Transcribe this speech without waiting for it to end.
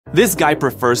This guy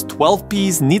prefers 12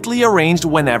 peas neatly arranged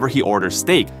whenever he orders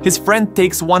steak. His friend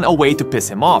takes one away to piss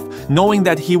him off, knowing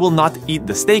that he will not eat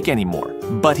the steak anymore.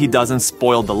 But he doesn't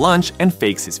spoil the lunch and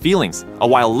fakes his feelings. A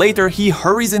while later, he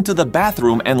hurries into the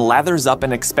bathroom and lathers up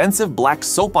an expensive black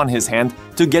soap on his hand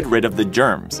to get rid of the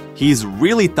germs. He's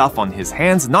really tough on his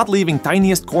hands, not leaving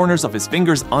tiniest corners of his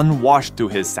fingers unwashed to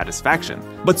his satisfaction.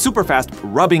 But super fast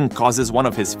rubbing causes one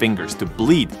of his fingers to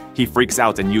bleed. He freaks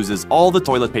out and uses all the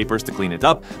toilet papers to clean it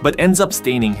up, but ends up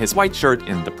staining his white shirt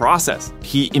in the process.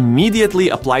 He immediately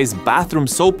applies bathroom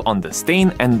soap on the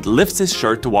stain and lifts his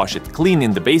shirt to wash it clean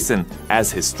in the basin.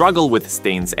 As his struggle with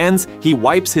stains ends, he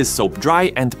wipes his soap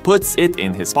dry and puts it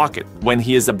in his pocket. When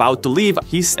he is about to leave,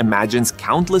 he imagines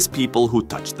countless people who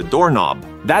touch the doorknob.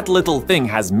 That little thing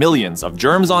has millions of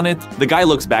germs on it. The guy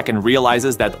looks back and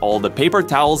realizes that all the paper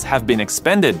towels have been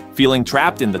expended. Feeling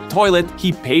trapped in the toilet,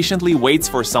 he patiently waits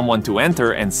for someone to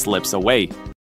enter and slips away.